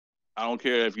I don't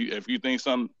care if you think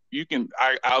something, you can.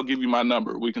 I'll give you my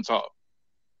number. We can talk.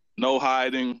 No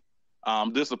hiding.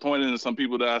 I'm disappointed in some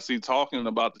people that I see talking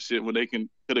about the shit when they could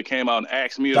have came out and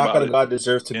asked me Shaka about the it, God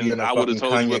deserves to be in and a I would have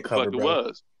fucking told you Kanye what the fuck cover, it bro.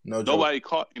 was. No joke. Nobody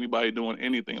caught anybody doing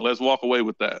anything. Let's walk away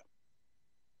with that.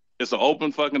 It's an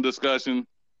open fucking discussion.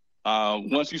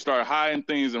 Once you start hiding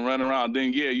things and running around,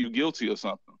 then yeah, you're guilty of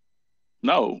something.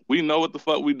 No, we know what the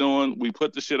fuck we doing. We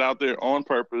put the shit out there on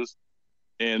purpose,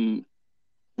 and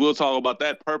we'll talk about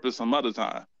that purpose some other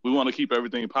time. We want to keep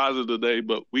everything positive today,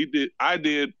 but I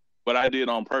did what I did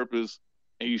on purpose,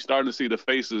 and you start to see the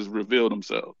faces reveal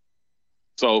themselves.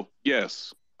 So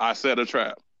yes, I set a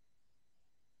trap.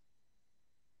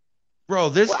 Bro,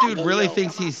 this dude really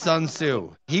thinks he's Sun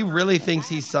Tzu. He really thinks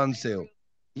he's Sun Tzu.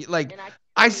 Like,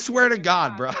 I swear to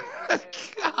God, bro.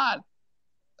 God.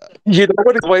 You know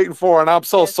what he's waiting for, and I'm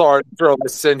so sorry to throw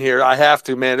this in here. I have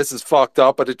to, man. This is fucked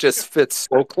up, but it just fits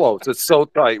so close. It's so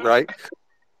tight, right?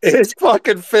 It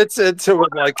fucking fits into it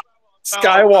like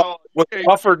Skywalker was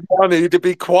offered money to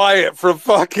be quiet from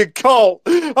fucking cult.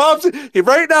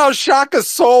 Right now,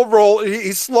 Shaka's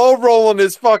he's slow rolling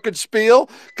his fucking spiel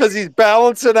because he's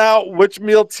balancing out which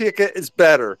meal ticket is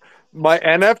better. My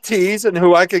NFTs and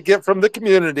who I could get from the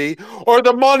community, or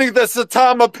the money that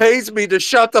Saitama pays me to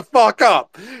shut the fuck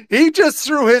up. He just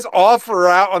threw his offer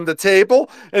out on the table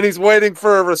and he's waiting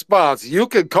for a response. You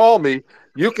can call me.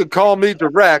 You can call me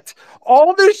direct.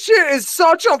 All this shit is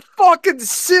such a fucking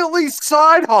silly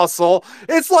side hustle.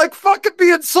 It's like fucking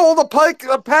being sold a pack.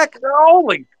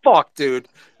 Holy fuck, dude.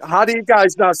 How do you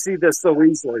guys not see this so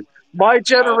easily? My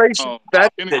generation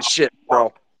bet this shit,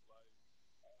 bro.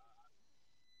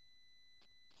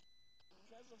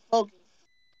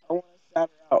 I want to shout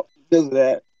her out because of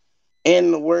that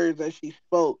and the words that she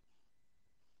spoke.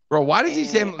 Bro, why does he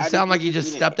sound like he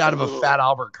just stepped out of a Fat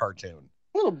Albert cartoon?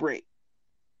 A little break.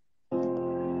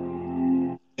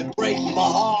 It breaks my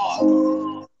heart.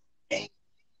 We're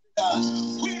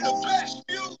the best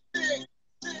music.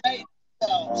 Made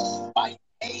by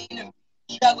hate and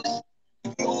jealous.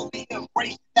 You'll be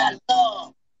embracing that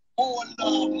love. More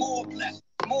love, more blessings,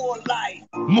 more life.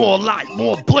 More life,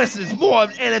 more blessings, more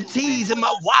NFTs in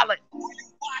my wallet.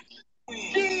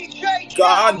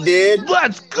 God did.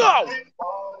 Let's go.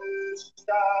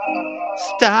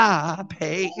 Stop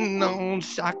hating on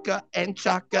Shaka and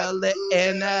chocolate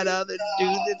and that other dude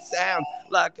that sounds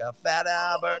like a Fat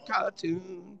Albert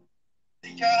cartoon.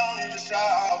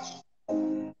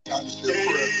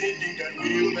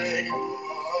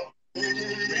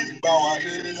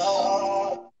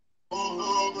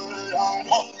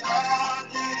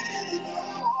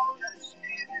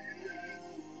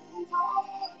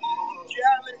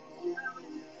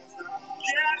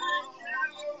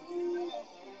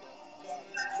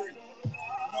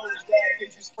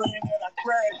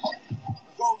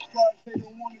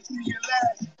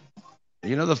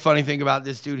 You know the funny thing about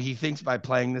this dude? He thinks by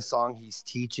playing this song, he's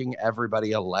teaching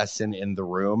everybody a lesson in the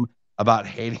room about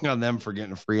hating on them for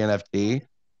getting a free NFT,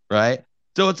 right?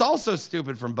 So it's also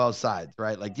stupid from both sides,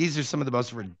 right? Like these are some of the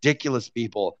most ridiculous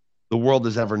people the world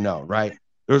has ever known, right?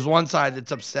 There's one side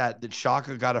that's upset that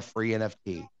Shaka got a free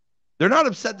NFT. They're not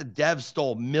upset that devs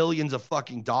stole millions of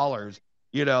fucking dollars.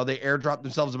 You know, they airdropped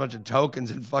themselves a bunch of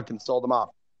tokens and fucking sold them off.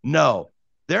 No,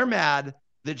 they're mad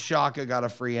that Shaka got a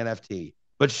free NFT.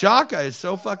 But Shaka is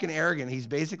so fucking arrogant. He's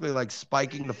basically like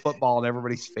spiking the football in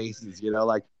everybody's faces, you know,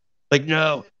 like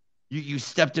no, you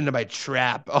stepped into my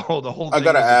trap. Oh, the whole thing I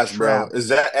gotta was ask, a bro, trap. is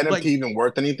that NFT Like, even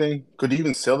worth anything? Could you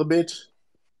even sell the bitch?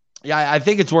 Yeah, I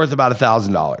think it's worth about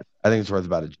 $1,000. I think it's worth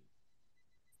about it.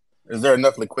 Is there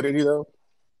enough liquidity though?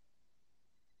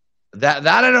 That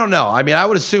I don't know. I mean, I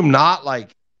would assume not.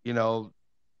 Like, you know,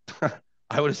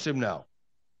 I would assume no.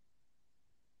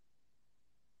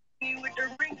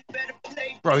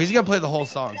 Bro, he's gonna play the whole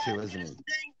song too, isn't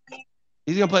he?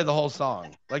 He's gonna play the whole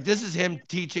song. Like this is him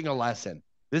teaching a lesson.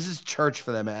 This is church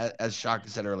for them, as Shaka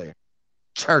said earlier.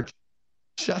 Church.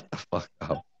 Shut the fuck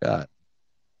up, God.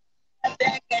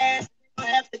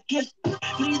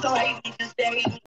 Please don't hate me, just hate me.